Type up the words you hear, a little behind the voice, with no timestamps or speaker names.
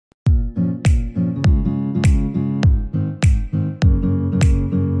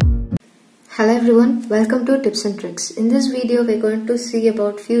Hello everyone, welcome to Tips and Tricks. In this video, we're going to see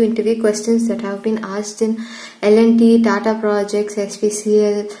about few interview questions that have been asked in LNT, TATA projects,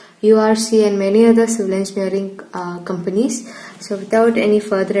 SPCL, URC and many other civil engineering companies. So without any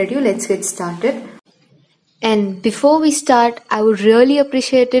further ado, let's get started. And before we start, I would really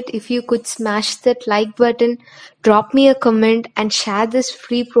appreciate it if you could smash that like button, drop me a comment and share this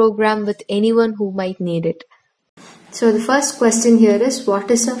free program with anyone who might need it. So the first question here is, what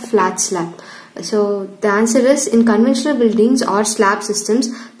is a flat slab? So the answer is, in conventional buildings or slab systems,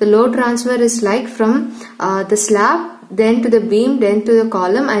 the load transfer is like from the slab, then to the beam, then to the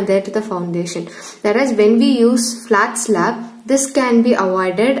column and then to the foundation. Whereas when we use flat slab, this can be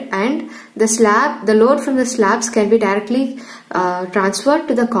avoided and the load from the slabs can be directly transferred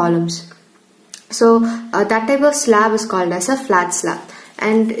to the columns. So that type of slab is called as a flat slab.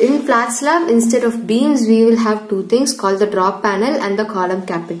 And in flat slab, instead of beams, we will have two things called the drop panel and the column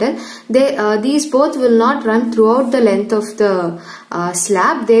capital. These both will not run throughout the length of the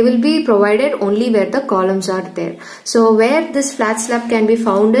slab. They will be provided only where the columns are there. So where this flat slab can be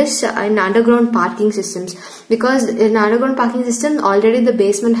found is in underground parking systems, because in underground parking system already the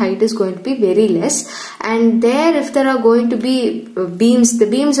basement height is going to be very less, and there if there are going to be beams, the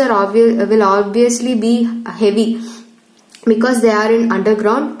beams will obviously be heavy, because they are in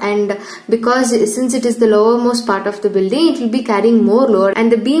underground, and because since it is the lowermost part of the building, it will be carrying more load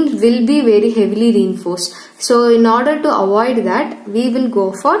and the beams will be very heavily reinforced. So in order to avoid that, we will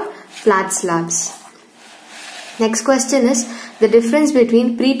go for flat slabs. Next question is the difference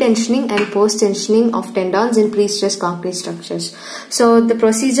between pretensioning and posttensioning of tendons in pre-stressed concrete structures. So the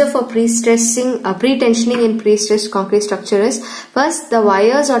procedure for pretensioning in pre-stressed concrete structure is, first the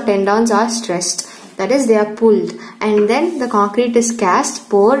wires or tendons are stressed. That is, they are pulled, and then the concrete is cast,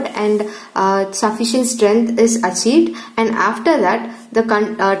 poured, and sufficient strength is achieved, and after that the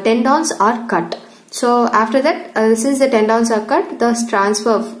tendons are cut. So after that, since the tendons are cut,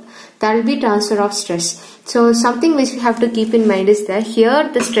 there will be transfer of stress. So something which we have to keep in mind is that here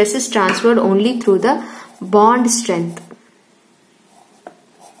the stress is transferred only through the bond strength.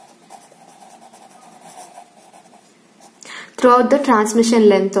 Throughout the transmission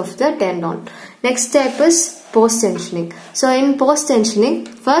length of the tendon. Next step is post-tensioning. So in post-tensioning,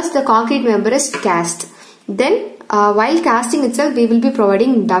 first the concrete member is cast. Then while casting itself, we will be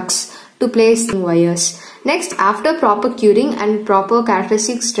providing ducts to place wires. Next, after proper curing and proper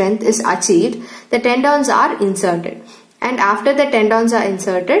characteristic strength is achieved, the tendons are inserted. And after the tendons are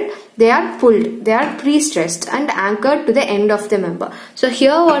inserted, they are pulled, they are pre-stressed and anchored to the end of the member. So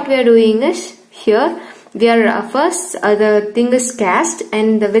here what we are doing is, here we are first the thing is cast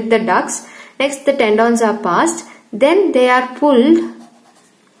and with the ducts. Next the tendons are passed, then they are pulled,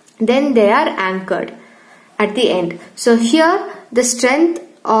 then they are anchored at the end. So here the strength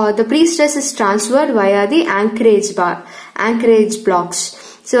or the pre-stress is transferred via the anchorage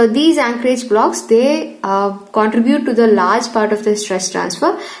blocks. So these anchorage blocks, they contribute to the large part of the stress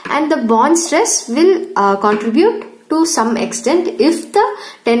transfer, and the bond stress will contribute to some extent if the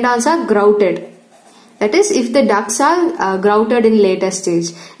tendons are grouted. That is, if the ducts are grouted in later stage.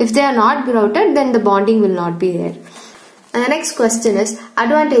 If they are not grouted, then the bonding will not be there. And the next question is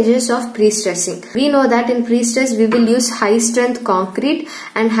advantages of pre-stressing. We know that in pre-stress we will use high strength concrete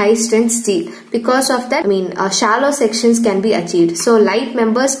and high strength steel. Because of that, shallow sections can be achieved. So light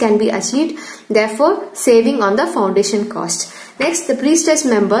members can be achieved, therefore saving on the foundation cost. Next, the pre-stress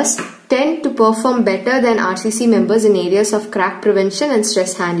members tend to perform better than RCC members in areas of crack prevention and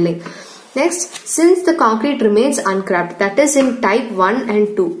stress handling. Next, since the concrete remains uncracked, that is in type 1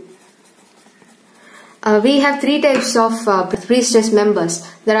 and 2. We have three types of pre-stress members.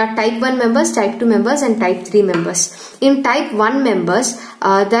 There are type 1 members, type 2 members and type 3 members. In type 1 members,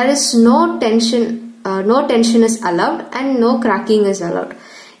 there is no tension is allowed and no cracking is allowed.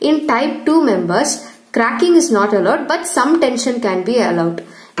 In type 2 members, cracking is not allowed but some tension can be allowed.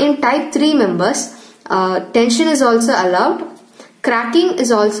 In type 3 members, tension is also allowed. Cracking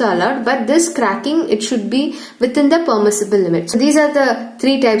is also allowed, but this cracking, it should be within the permissible limits. So these are the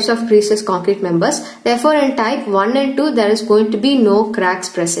three types of pre-stressed concrete members. Therefore, in type 1 and 2, there is going to be no cracks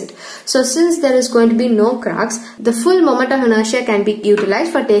present. So since there is going to be no cracks, the full moment of inertia can be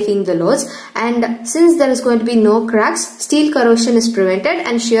utilized for taking the loads. And since there is going to be no cracks, steel corrosion is prevented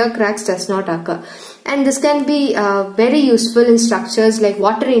and shear cracks does not occur. And this can be very useful in structures like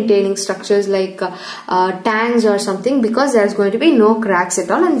water retaining structures like tanks or something, because there is going to be no cracks at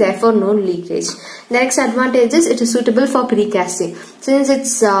all and therefore no leakage. The next advantage is it is suitable for precasting. Since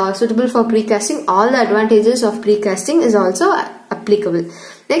it's suitable for precasting, all the advantages of precasting is also applicable.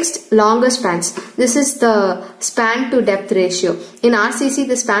 Next, longer spans. This is the span to depth ratio. In RCC,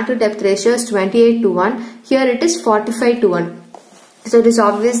 the span to depth ratio is 28:1. Here it is 45:1. So it is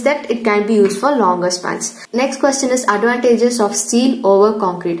obvious that it can be used for longer spans. Next question is advantages of steel over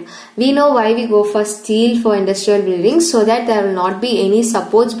concrete. We know why we go for steel for industrial buildings, so that there will not be any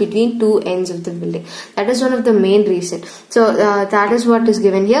supports between two ends of the building. That is one of the main reasons. So that is what is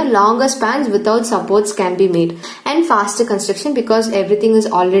given here. Longer spans without supports can be made, and faster construction because everything is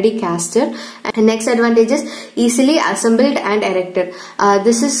already casted. And next advantage is easily assembled and erected.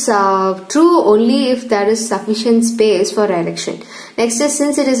 This is true only if there is sufficient space for erection. Next is,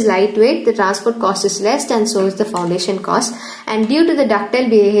 since it is lightweight, the transport cost is less and so is the foundation cost. And due to the ductile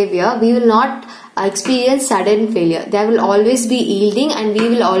behavior, we will not experience sudden failure. There will always be yielding and we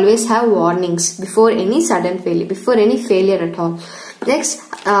will always have warnings before any sudden failure, before any failure at all. Next,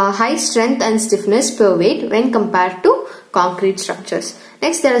 high strength and stiffness per weight when compared to concrete structures.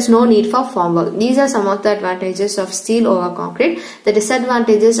 Next, there is no need for formwork. These are some of the advantages of steel over concrete. The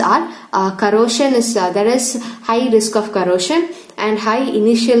disadvantages are corrosion is there is high risk of corrosion and high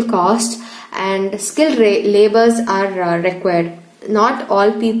initial cost, and skilled labors are required. Not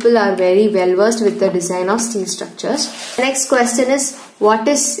all people are very well versed with the design of steel structures. Next question is, what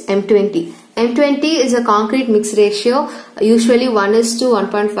is M20? M20 is a concrete mix ratio, usually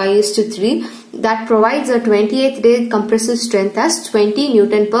 1:1.5:3, that provides a 28th day compressive strength as 20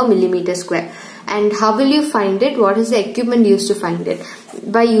 Newton per millimeter square. And how will you find it? What is the equipment used to find it?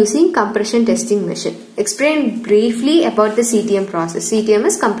 By using compression testing machine. Explain briefly about the CTM process. CTM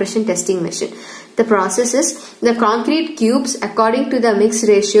is compression testing machine. The process is, the concrete cubes according to the mix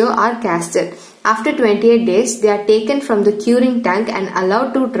ratio are casted. After 28 days, they are taken from the curing tank and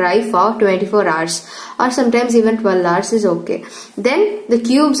allowed to dry for 24 hours, or sometimes even 12 hours is okay. Then the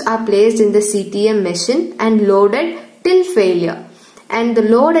cubes are placed in the CTM machine and loaded till failure. And the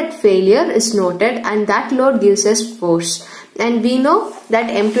load at failure is noted, and that load gives us force. And we know that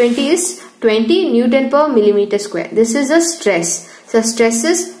M20 is 20 Newton per millimeter square. This is a stress. So stress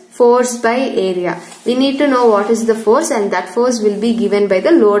is force by area. We need to know what is the force, and that force will be given by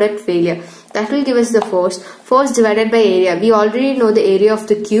the load at failure. That will give us the force. Force divided by area. We already know the area of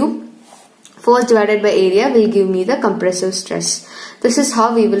the cube. Force divided by area will give me the compressive stress. This is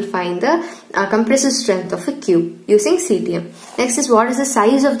how we will find the compressive strength of a cube using CTM. Next is, what is the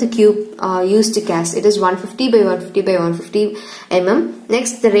size of the cube used to cast? It is 150 by 150 by 150 mm.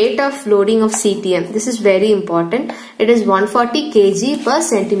 Next, the rate of loading of CTM. This is very important. It is 140 kg per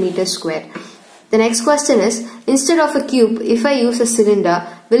centimeter square. The next question is, instead of a cube, if I use a cylinder,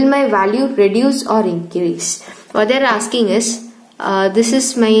 will my value reduce or increase? What they are asking is, this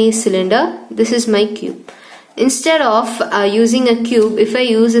is my cylinder, this is my cube. Instead of using a cube, if I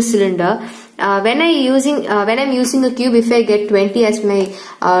use a cylinder, when I'm using a cube, if I get 20 as my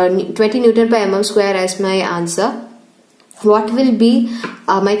 20 Newton per mm square as my answer, what will be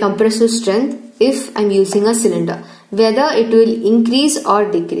my compressive strength if I'm using a cylinder? Whether it will increase or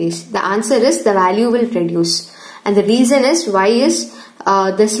decrease. The answer is, the value will reduce. And the reason is, why is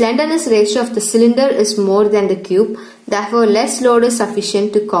the slenderness ratio of the cylinder is more than the cube. Therefore, less load is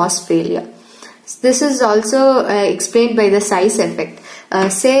sufficient to cause failure. This is also explained by the size effect.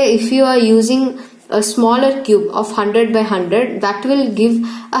 Say if you are using a smaller cube of 100 by 100, that will give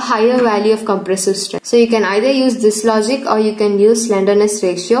a higher value of compressive strength. So you can either use this logic or you can use slenderness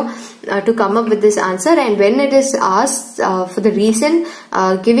ratio to come up with this answer. And when it is asked for the reason,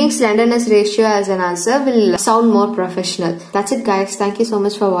 giving slenderness ratio as an answer will sound more professional. That's it guys. Thank you so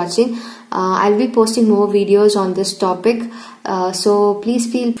much for watching. I'll be posting more videos on this topic. So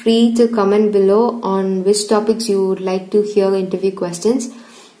please feel free to comment below on which topics you would like to hear interview questions.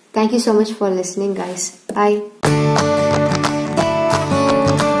 Thank you so much for listening guys. Bye.